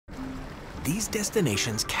These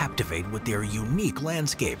destinations captivate with their unique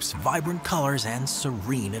landscapes, vibrant colors, and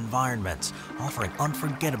serene environments, offering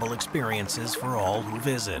unforgettable experiences for all who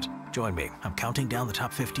visit. Join me, I'm counting down the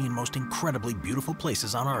top 15 most incredibly beautiful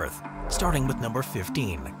places on Earth. Starting with number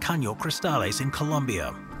 15, Caño Cristales in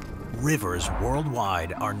Colombia. Rivers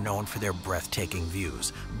worldwide are known for their breathtaking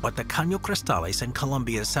views, but the Caño Cristales in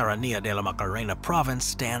Colombia's Serranía de la Macarena province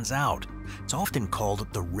stands out. It's often called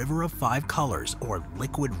the River of Five Colors or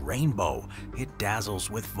Liquid Rainbow. It dazzles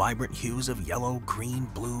with vibrant hues of yellow, green,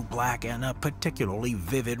 blue, black, and a particularly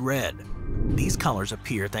vivid red. These colors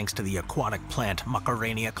appear thanks to the aquatic plant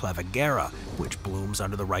Macarenia clavigera, which blooms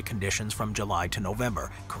under the right conditions from July to November,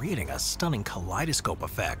 creating a stunning kaleidoscope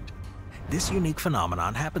effect. This unique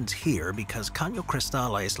phenomenon happens here because Caño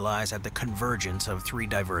Cristales lies at the convergence of three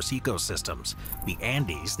diverse ecosystems: the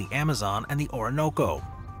Andes, the Amazon, and the Orinoco.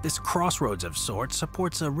 This crossroads of sorts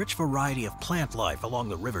supports a rich variety of plant life along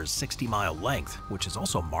the river's 60-mile length, which is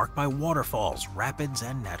also marked by waterfalls, rapids,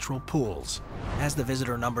 and natural pools. As the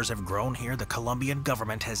visitor numbers have grown here, the Colombian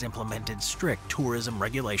government has implemented strict tourism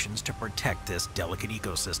regulations to protect this delicate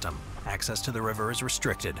ecosystem. Access to the river is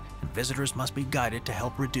restricted, and visitors must be guided to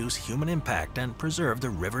help reduce human impact and preserve the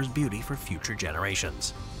river's beauty for future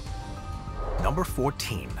generations. Number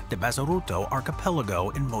 14, the Bazaruto Archipelago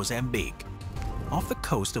in Mozambique. Off the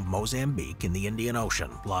coast of Mozambique in the Indian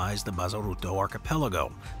Ocean lies the Bazaruto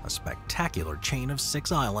Archipelago, a spectacular chain of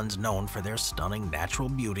 6 islands known for their stunning natural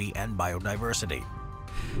beauty and biodiversity.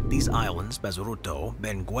 These islands, Bazaruto,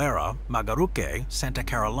 Benguera, Magaruque, Santa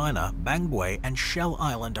Carolina, Bangui, and Shell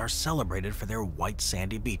Island, are celebrated for their white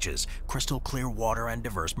sandy beaches, crystal clear water, and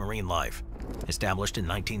diverse marine life. Established in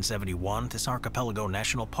 1971, this archipelago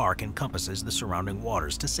national park encompasses the surrounding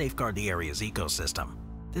waters to safeguard the area's ecosystem.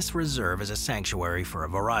 This reserve is a sanctuary for a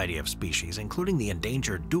variety of species, including the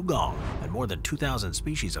endangered dugong and more than 2,000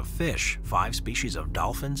 species of fish, 5 species of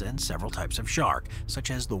dolphins, and several types of shark, such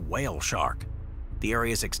as the whale shark. The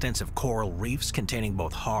area's extensive coral reefs containing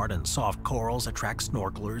both hard and soft corals attract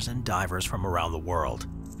snorkelers and divers from around the world.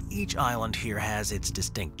 Each island here has its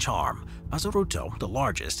distinct charm. Bazaruto, the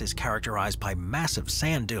largest, is characterized by massive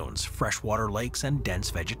sand dunes, freshwater lakes, and dense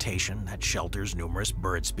vegetation that shelters numerous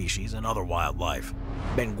bird species and other wildlife.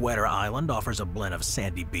 Benguera Island offers a blend of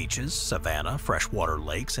sandy beaches, savanna, freshwater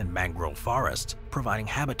lakes, and mangrove forests, providing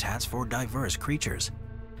habitats for diverse creatures.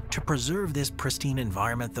 To preserve this pristine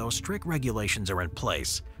environment, though, strict regulations are in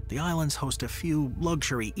place. The islands host a few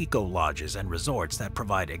luxury eco-lodges and resorts that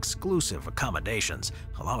provide exclusive accommodations,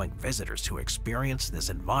 allowing visitors to experience this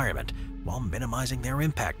environment while minimizing their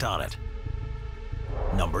impact on it.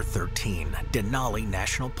 Number 13, Denali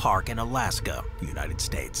National Park in Alaska, United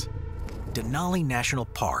States. Denali National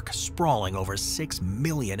Park, sprawling over 6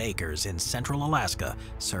 million acres in central Alaska,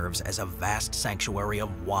 serves as a vast sanctuary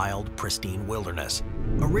of wild, pristine wilderness.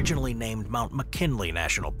 Originally named Mount McKinley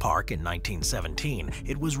National Park in 1917,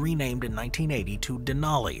 it was renamed in 1980 to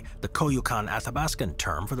Denali, the Koyukon Athabascan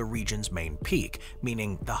term for the region's main peak,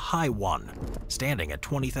 meaning the High One. Standing at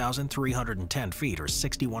 20,310 feet or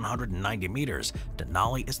 6,190 meters,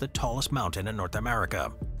 Denali is the tallest mountain in North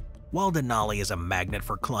America. While Denali is a magnet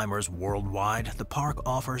for climbers worldwide, the park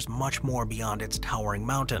offers much more beyond its towering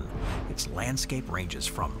mountain. Its landscape ranges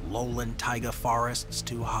from lowland taiga forests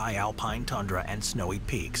to high alpine tundra and snowy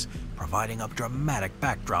peaks, providing a dramatic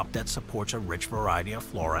backdrop that supports a rich variety of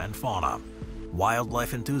flora and fauna.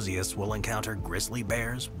 Wildlife enthusiasts will encounter grizzly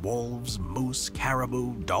bears, wolves, moose,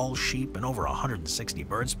 caribou, Dall sheep, and over 160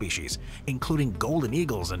 bird species, including golden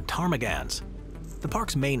eagles and ptarmigans. The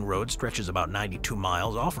park's main road stretches about 92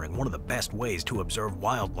 miles, offering one of the best ways to observe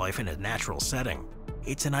wildlife in a natural setting.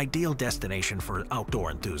 It's an ideal destination for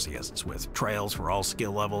outdoor enthusiasts, with trails for all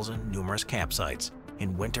skill levels and numerous campsites.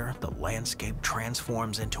 In winter, the landscape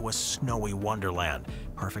transforms into a snowy wonderland,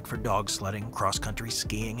 perfect for dog sledding, cross-country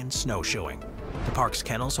skiing, and snowshoeing. The park's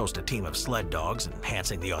kennels host a team of sled dogs,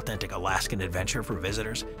 enhancing the authentic Alaskan adventure for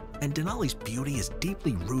visitors. And Denali's beauty is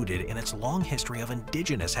deeply rooted in its long history of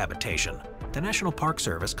indigenous habitation. The National Park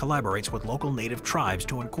Service collaborates with local native tribes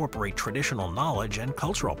to incorporate traditional knowledge and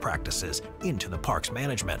cultural practices into the park's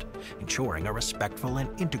management, ensuring a respectful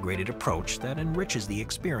and integrated approach that enriches the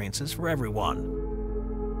experiences for everyone.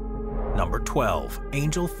 Number 12,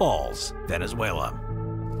 Angel Falls, Venezuela.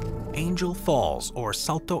 Angel Falls, or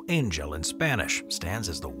Salto Angel in Spanish, stands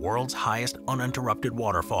as the world's highest uninterrupted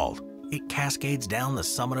waterfall. It cascades down the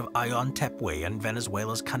summit of Ayllón Tepuy in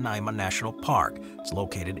Venezuela's Canaima National Park. It's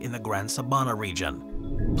located in the Gran Sabana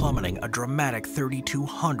region, plummeting a dramatic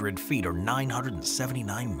 3,200 feet or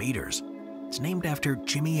 979 meters. It's named after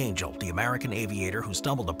Jimmy Angel, the American aviator who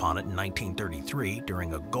stumbled upon it in 1933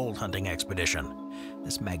 during a gold hunting expedition.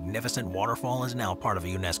 This magnificent waterfall is now part of a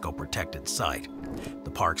UNESCO protected site.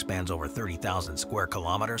 The park spans over 30,000 square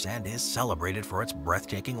kilometers and is celebrated for its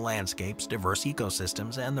breathtaking landscapes, diverse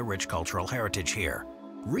ecosystems, and the rich cultural heritage here.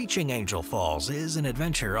 Reaching Angel Falls is an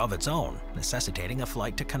adventure of its own, necessitating a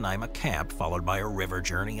flight to Canaima Camp followed by a river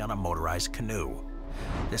journey on a motorized canoe.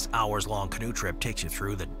 This hours-long canoe trip takes you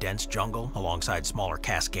through the dense jungle alongside smaller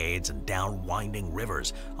cascades and down winding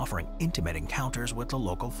rivers, offering intimate encounters with the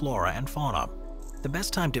local flora and fauna. The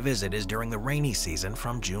best time to visit is during the rainy season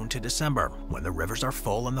from June to December, when the rivers are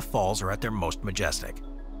full and the falls are at their most majestic.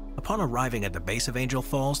 Upon arriving at the base of Angel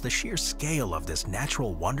Falls, the sheer scale of this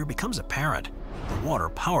natural wonder becomes apparent. The water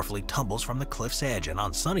powerfully tumbles from the cliff's edge, and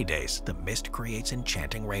on sunny days, the mist creates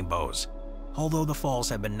enchanting rainbows. Although the falls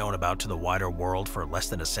have been known about to the wider world for less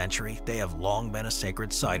than a century, they have long been a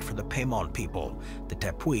sacred site for the Paimon people. The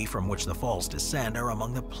tepuis from which the falls descend are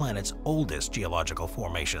among the planet's oldest geological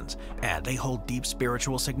formations, and they hold deep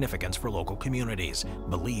spiritual significance for local communities,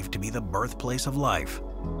 believed to be the birthplace of life.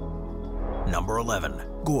 Number 11.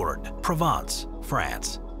 Gourdes, Provence,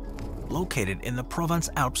 France. Located in the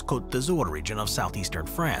Provence-Alpes-Côte d'Azur region of southeastern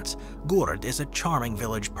France, Gourdes is a charming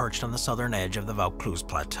village perched on the southern edge of the Vaucluse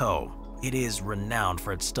Plateau. It is renowned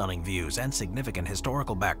for its stunning views and significant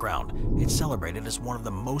historical background. It's celebrated as one of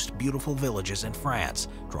the most beautiful villages in France,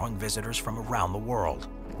 drawing visitors from around the world.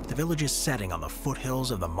 The village's setting on the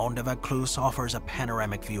foothills of the Mont de Vaucluse offers a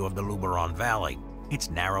panoramic view of the Luberon Valley.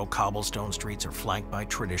 Its narrow cobblestone streets are flanked by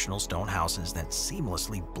traditional stone houses that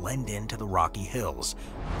seamlessly blend into the rocky hills.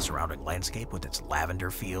 The surrounding landscape, with its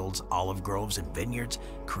lavender fields, olive groves, and vineyards,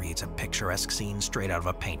 creates a picturesque scene straight out of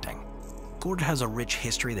a painting. Gourdes has a rich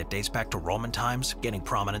history that dates back to Roman times, gaining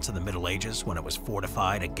prominence in the Middle Ages when it was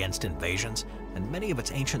fortified against invasions, and many of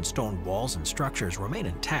its ancient stone walls and structures remain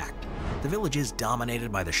intact. The village is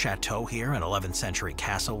dominated by the chateau here, an 11th century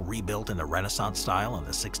castle rebuilt in the Renaissance style in the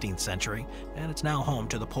 16th century, and it's now home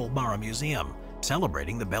to the Paul Barra Museum,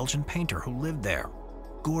 celebrating the Belgian painter who lived there.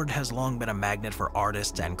 Gourdes has long been a magnet for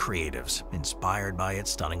artists and creatives, inspired by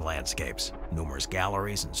its stunning landscapes. Numerous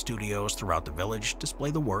galleries and studios throughout the village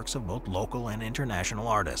display the works of both local and international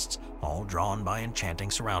artists, all drawn by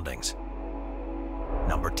enchanting surroundings.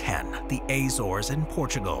 Number 10. The Azores in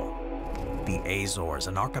Portugal. The Azores,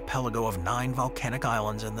 an archipelago of 9 volcanic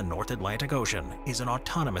islands in the North Atlantic Ocean, is an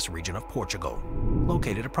autonomous region of Portugal.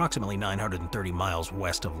 Located approximately 930 miles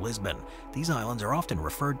west of Lisbon, these islands are often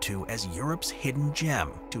referred to as Europe's hidden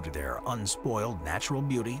gem due to their unspoiled natural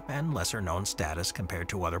beauty and lesser-known status compared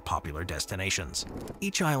to other popular destinations.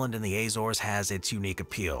 Each island in the Azores has its unique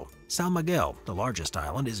appeal. São Miguel, the largest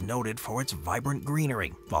island, is noted for its vibrant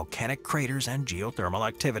greenery, volcanic craters, and geothermal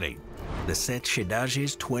activity. The Sete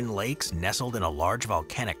Cidades twin lakes, nestled in a large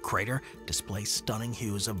volcanic crater, display stunning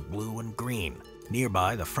hues of blue and green.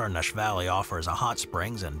 Nearby, the Furnas Valley offers a hot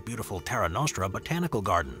springs and beautiful Terra Nostra botanical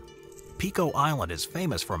garden. Pico Island is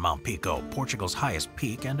famous for Mount Pico, Portugal's highest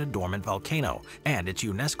peak and a dormant volcano, and its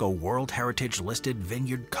UNESCO World Heritage-listed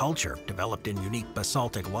vineyard culture, developed in unique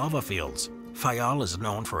basaltic lava fields. Faial is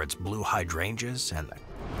known for its blue hydrangeas, and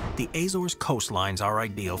the Azores coastlines are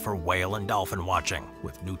ideal for whale and dolphin watching,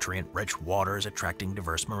 with nutrient-rich waters attracting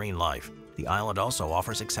diverse marine life. The island also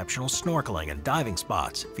offers exceptional snorkeling and diving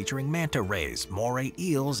spots, featuring manta rays, moray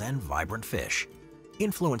eels, and vibrant fish.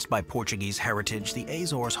 Influenced by Portuguese heritage, the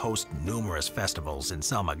Azores host numerous festivals in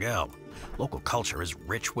São Miguel. Local culture is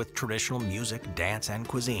rich with traditional music, dance, and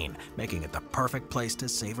cuisine, making it the perfect place to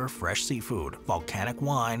savor fresh seafood, volcanic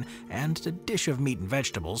wine, and a dish of meat and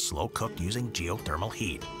vegetables slow-cooked using geothermal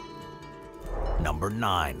heat. Number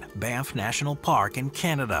 9. Banff National Park in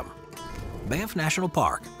Canada. Banff National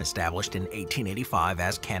Park, established in 1885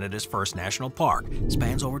 as Canada's first national park,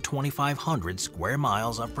 spans over 2,500 square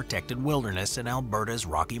miles of protected wilderness in Alberta's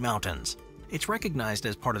Rocky Mountains. It's recognized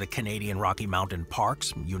as part of the Canadian Rocky Mountain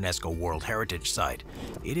Parks UNESCO World Heritage Site.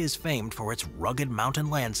 It is famed for its rugged mountain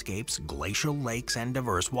landscapes, glacial lakes, and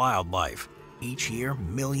diverse wildlife. Each year,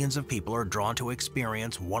 millions of people are drawn to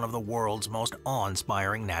experience one of the world's most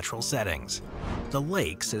awe-inspiring natural settings. The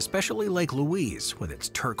lakes, especially Lake Louise, with its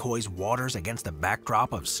turquoise waters against the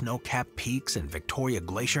backdrop of snow-capped peaks and Victoria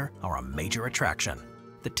Glacier, are a major attraction.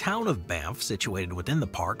 The town of Banff, situated within the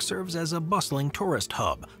park, serves as a bustling tourist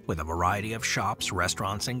hub, with a variety of shops,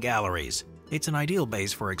 restaurants, and galleries. It's an ideal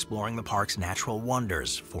base for exploring the park's natural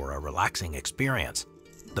wonders for a relaxing experience.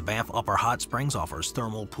 The Banff Upper Hot Springs offers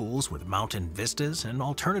thermal pools with mountain vistas, and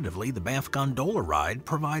alternatively, the Banff Gondola Ride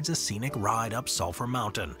provides a scenic ride up Sulphur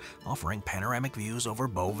Mountain, offering panoramic views over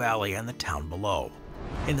Bow Valley and the town below.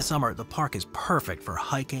 In the summer, the park is perfect for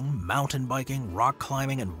hiking, mountain biking, rock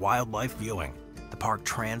climbing, and wildlife viewing. The park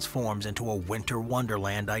transforms into a winter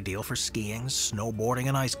wonderland ideal for skiing, snowboarding,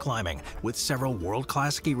 and ice climbing, with several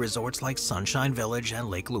world-class ski resorts like Sunshine Village and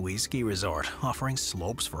Lake Louise Ski Resort, offering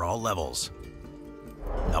slopes for all levels.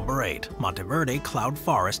 Number 8. Monteverde Cloud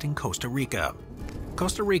Forest in Costa Rica.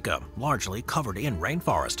 Costa Rica, largely covered in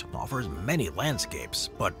rainforest, offers many landscapes,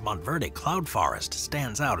 but Monteverde Cloud Forest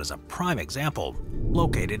stands out as a prime example.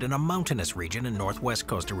 Located in a mountainous region in northwest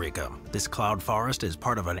Costa Rica, this cloud forest is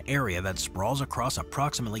part of an area that sprawls across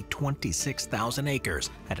approximately 26,000 acres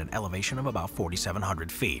at an elevation of about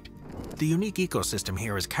 4,700 feet. The unique ecosystem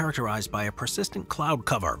here is characterized by a persistent cloud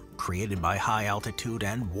cover created by high altitude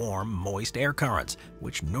and warm, moist air currents,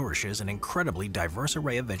 which nourishes an incredibly diverse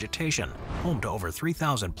array of vegetation. Home to over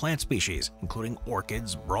 3,000 plant species, including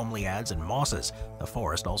orchids, bromeliads, and mosses, the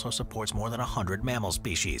forest also supports more than 100 mammal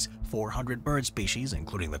species, 400 bird species,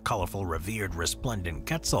 including the colorful revered resplendent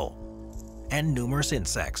quetzal, and numerous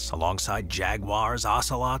insects, alongside jaguars,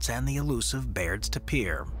 ocelots, and the elusive Baird's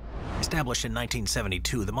tapir. Established in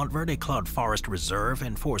 1972, the Monteverde Cloud Forest Reserve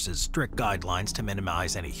enforces strict guidelines to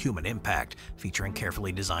minimize any human impact, featuring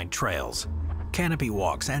carefully designed trails, canopy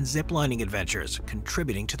walks, and zip-lining adventures,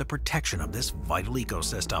 contributing to the protection of this vital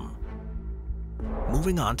ecosystem.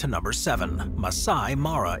 Moving on to number 7, Masai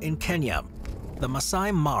Mara in Kenya. The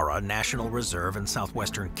Masai Mara National Reserve in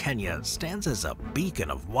southwestern Kenya stands as a beacon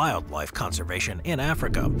of wildlife conservation in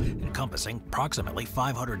Africa, encompassing approximately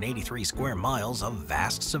 583 square miles of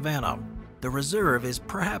vast savanna. The reserve is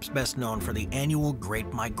perhaps best known for the annual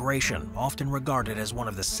Great Migration, often regarded as one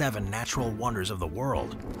of the 7 natural wonders of the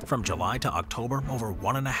world. From July to October, over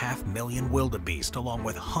 1.5 million wildebeest, along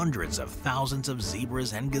with hundreds of thousands of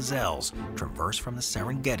zebras and gazelles, traverse from the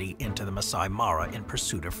Serengeti into the Masai Mara in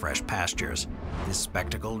pursuit of fresh pastures. This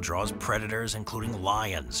spectacle draws predators including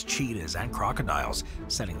lions, cheetahs, and crocodiles,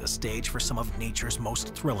 setting the stage for some of nature's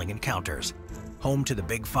most thrilling encounters. Home to the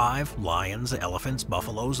Big Five, lions, elephants,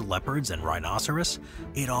 buffaloes, leopards, and rhinoceros,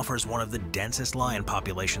 it offers one of the densest lion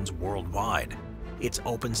populations worldwide. Its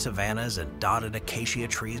open savannas and dotted acacia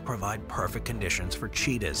trees provide perfect conditions for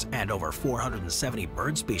cheetahs and over 470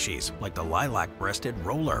 bird species like the lilac-breasted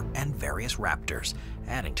roller and various raptors,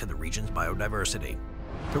 adding to the region's biodiversity.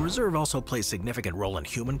 The reserve also plays a significant role in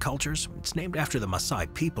human cultures. It's named after the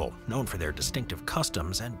Maasai people, known for their distinctive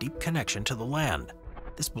customs and deep connection to the land.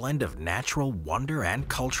 This blend of natural wonder and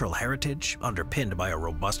cultural heritage, underpinned by a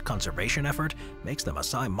robust conservation effort, makes the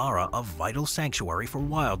Masai Mara a vital sanctuary for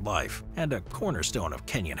wildlife and a cornerstone of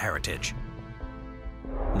Kenyan heritage.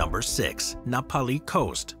 Number 6. Napali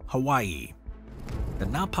Coast, Hawaii. The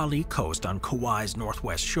Napali Coast on Kauai's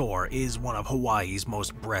northwest shore is one of Hawaii's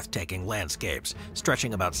most breathtaking landscapes,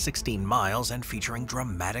 stretching about 16 miles and featuring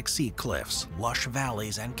dramatic sea cliffs, lush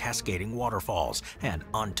valleys, and cascading waterfalls, and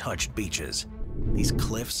untouched beaches. These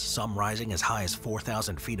cliffs, some rising as high as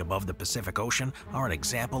 4,000 feet above the Pacific Ocean, are an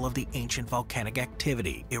example of the ancient volcanic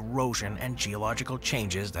activity, erosion, and geological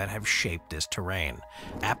changes that have shaped this terrain,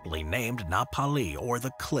 aptly named Napali, or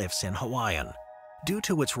the Cliffs in Hawaiian. Due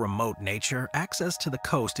to its remote nature, access to the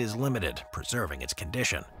coast is limited, preserving its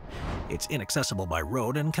condition. It's inaccessible by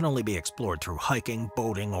road and can only be explored through hiking,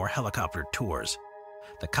 boating, or helicopter tours.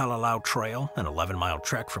 The Kalalau Trail, an 11-mile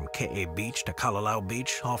trek from Ke'e Beach to Kalalau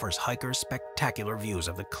Beach, offers hikers spectacular views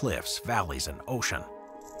of the cliffs, valleys, and ocean.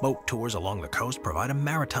 Boat tours along the coast provide a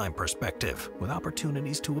maritime perspective, with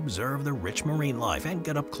opportunities to observe the rich marine life and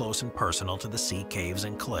get up close and personal to the sea caves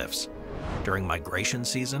and cliffs. During migration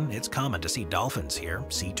season, it's common to see dolphins here,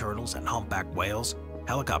 sea turtles, and humpback whales.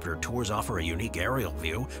 Helicopter tours offer a unique aerial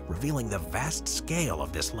view, revealing the vast scale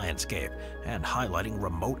of this landscape and highlighting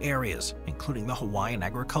remote areas, including the Hawaiian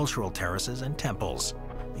agricultural terraces and temples.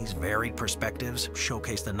 These varied perspectives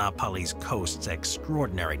showcase the Napali's coast's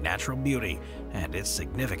extraordinary natural beauty and its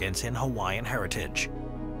significance in Hawaiian heritage.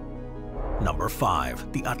 Number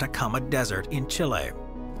 5. The Atacama Desert in Chile.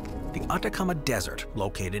 The Atacama Desert,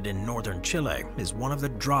 located in northern Chile, is one of the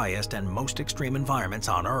driest and most extreme environments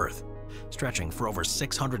on Earth, stretching for over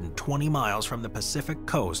 620 miles from the Pacific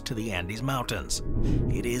coast to the Andes Mountains.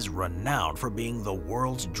 It is renowned for being the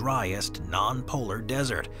world's driest non-polar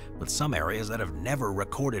desert, with some areas that have never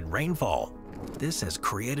recorded rainfall. This has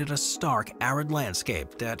created a stark, arid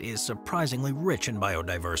landscape that is surprisingly rich in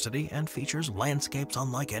biodiversity and features landscapes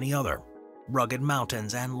unlike any other. Rugged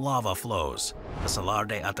mountains and lava flows. The Salar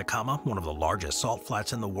de Atacama, one of the largest salt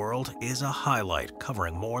flats in the world, is a highlight,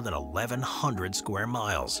 covering more than 1,100 square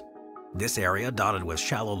miles. This area, dotted with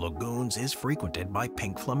shallow lagoons, is frequented by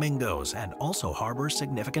pink flamingos and also harbors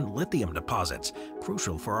significant lithium deposits,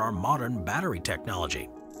 crucial for our modern battery technology.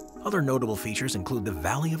 Other notable features include the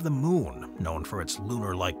Valley of the Moon, known for its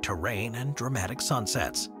lunar-like terrain and dramatic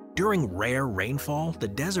sunsets. During rare rainfall, the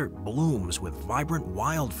desert blooms with vibrant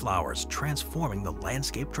wildflowers, transforming the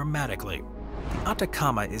landscape dramatically. The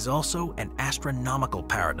Atacama is also an astronomical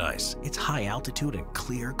paradise. Its high altitude and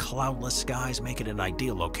clear, cloudless skies make it an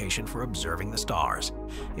ideal location for observing the stars.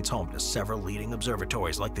 It's home to several leading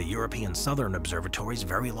observatories like the European Southern Observatory's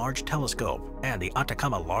Very Large Telescope and the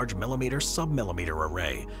Atacama Large Millimeter Submillimeter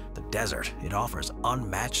Array. The desert, it offers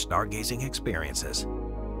unmatched stargazing experiences.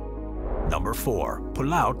 Number 4.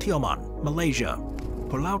 Pulau Tioman, Malaysia.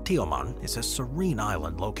 Pulau Tioman is a serene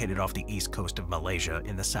island located off the east coast of Malaysia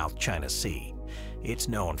in the South China Sea. It's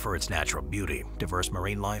known for its natural beauty, diverse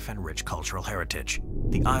marine life, and rich cultural heritage.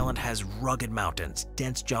 The island has rugged mountains,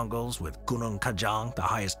 dense jungles, with Gunung Kajang, the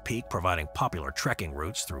highest peak, providing popular trekking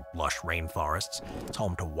routes through lush rainforests. It's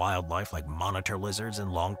home to wildlife like monitor lizards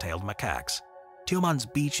and long-tailed macaques. Tioman's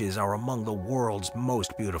beaches are among the world's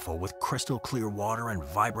most beautiful, with crystal clear water and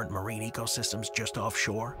vibrant marine ecosystems just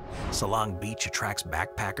offshore. Salang Beach attracts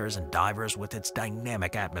backpackers and divers with its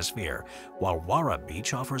dynamic atmosphere, while Wara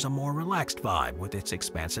Beach offers a more relaxed vibe with its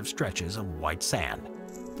expansive stretches of white sand.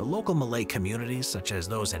 The local Malay communities, such as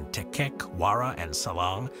those in Tekek, Wara, and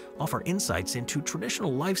Salang, offer insights into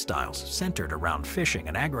traditional lifestyles centered around fishing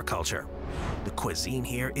and agriculture. The cuisine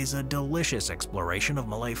here is a delicious exploration of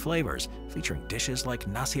Malay flavors, featuring dishes like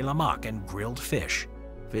nasi lemak and grilled fish.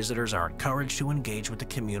 Visitors are encouraged to engage with the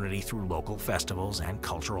community through local festivals and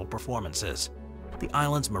cultural performances. The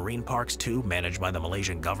island's marine parks, too, managed by the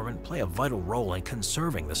Malaysian government, play a vital role in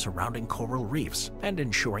conserving the surrounding coral reefs and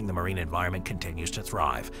ensuring the marine environment continues to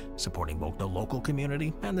thrive, supporting both the local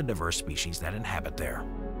community and the diverse species that inhabit there.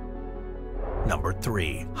 Number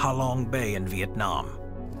 3. Halong Bay in Vietnam.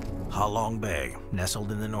 Halong Bay,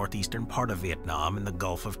 nestled in the northeastern part of Vietnam in the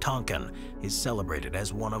Gulf of Tonkin, is celebrated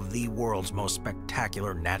as one of the world's most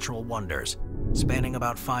spectacular natural wonders. Spanning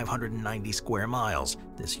about 590 square miles,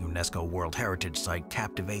 this UNESCO World Heritage Site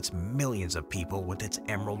captivates millions of people with its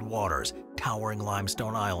emerald waters, towering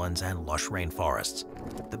limestone islands, and lush rainforests.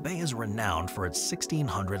 The bay is renowned for its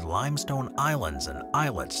 1,600 limestone islands and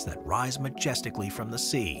islets that rise majestically from the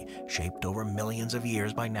sea, shaped over millions of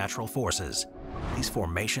years by natural forces. These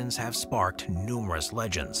formations have sparked numerous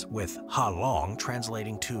legends, with Ha Long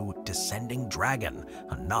translating to descending dragon,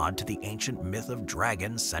 a nod to the ancient myth of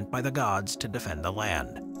dragons sent by the gods to defend the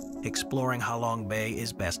land. Exploring Ha Long Bay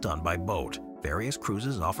is best done by boat. Various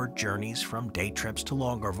cruises offer journeys from day trips to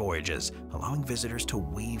longer voyages, allowing visitors to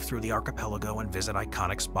weave through the archipelago and visit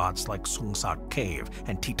iconic spots like Sung Sat Cave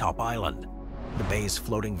and T-Top Island. The bay's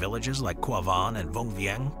floating villages like Qua Van and Vong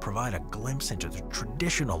Vieng provide a glimpse into the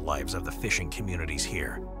traditional lives of the fishing communities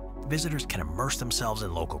here. Visitors can immerse themselves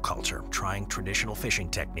in local culture, trying traditional fishing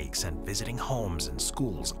techniques and visiting homes and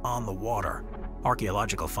schools on the water.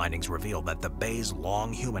 Archaeological findings reveal that the bay's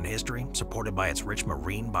long human history, supported by its rich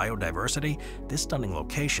marine biodiversity, this stunning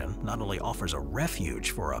location not only offers a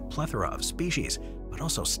refuge for a plethora of species, but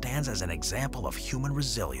also stands as an example of human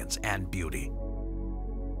resilience and beauty.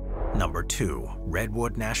 Number 2.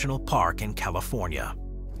 Redwood National Park in California.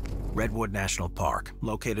 Redwood National Park,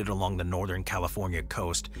 located along the Northern California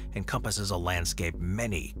coast, encompasses a landscape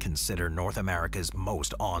many consider North America's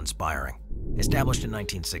most awe-inspiring. Established in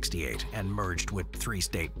 1968 and merged with 3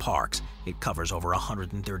 state parks, it covers over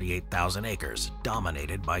 138,000 acres,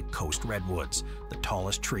 dominated by coast redwoods, the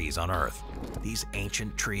tallest trees on Earth. These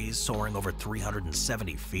ancient trees, soaring over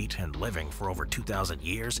 370 feet and living for over 2,000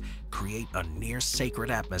 years, create a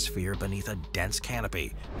near-sacred atmosphere beneath a dense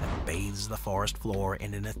canopy that bathes the forest floor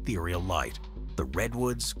in an ethereal light. The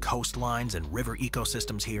redwoods, coastlines, and river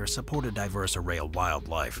ecosystems here support a diverse array of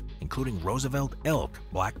wildlife, including Roosevelt elk,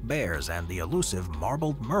 black bears, and the elusive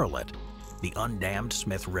marbled murrelet. The undammed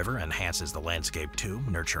Smith River enhances the landscape too,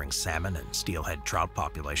 nurturing salmon and steelhead trout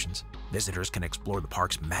populations. Visitors can explore the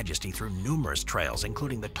park's majesty through numerous trails,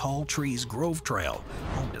 including the Tall Trees Grove Trail,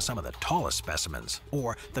 home to some of the tallest specimens,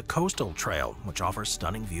 or the Coastal Trail, which offers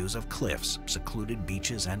stunning views of cliffs, secluded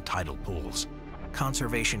beaches, and tidal pools.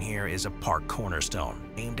 Conservation here is a park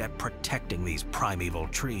cornerstone, aimed at protecting these primeval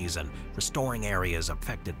trees and restoring areas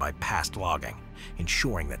affected by past logging,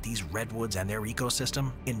 ensuring that these redwoods and their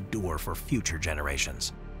ecosystem endure for future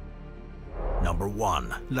generations. Number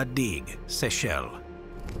 1. La Digue, Seychelles.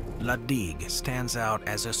 La Digue stands out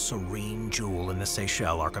as a serene jewel in the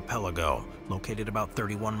Seychelles archipelago, located about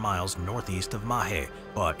 31 miles northeast of Mahé,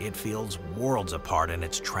 but it feels worlds apart in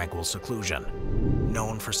its tranquil seclusion.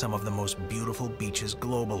 Known for some of the most beautiful beaches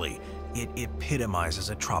globally, it epitomizes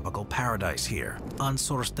a tropical paradise here.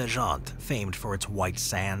 Unforgettable, famed for its white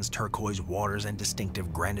sands, turquoise waters, and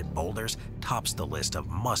distinctive granite boulders, tops the list of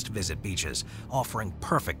must-visit beaches, offering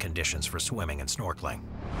perfect conditions for swimming and snorkeling.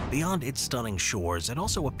 Beyond its stunning shores, it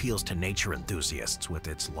also appeals to nature enthusiasts with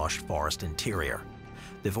its lush forest interior.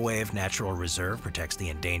 The Veuve Natural Reserve protects the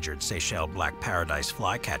endangered Seychelles black paradise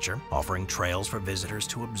flycatcher, offering trails for visitors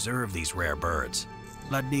to observe these rare birds.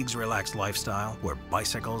 La Digue's relaxed lifestyle, where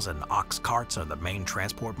bicycles and ox carts are the main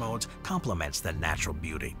transport modes, complements the natural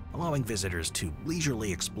beauty, allowing visitors to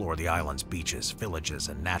leisurely explore the island's beaches, villages,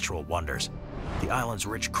 and natural wonders. The island's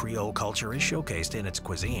rich Creole culture is showcased in its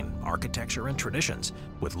cuisine, architecture, and traditions,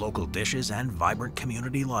 with local dishes and vibrant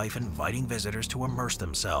community life inviting visitors to immerse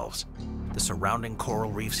themselves. The surrounding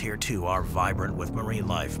coral reefs here too are vibrant with marine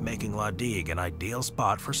life, making La Digue an ideal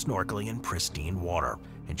spot for snorkeling in pristine water,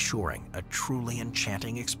 ensuring a truly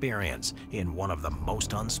enchanting experience in one of the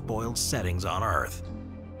most unspoiled settings on Earth.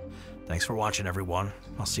 Thanks for watching, everyone.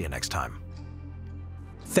 I'll see you next time.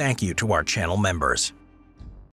 Thank you to our channel members.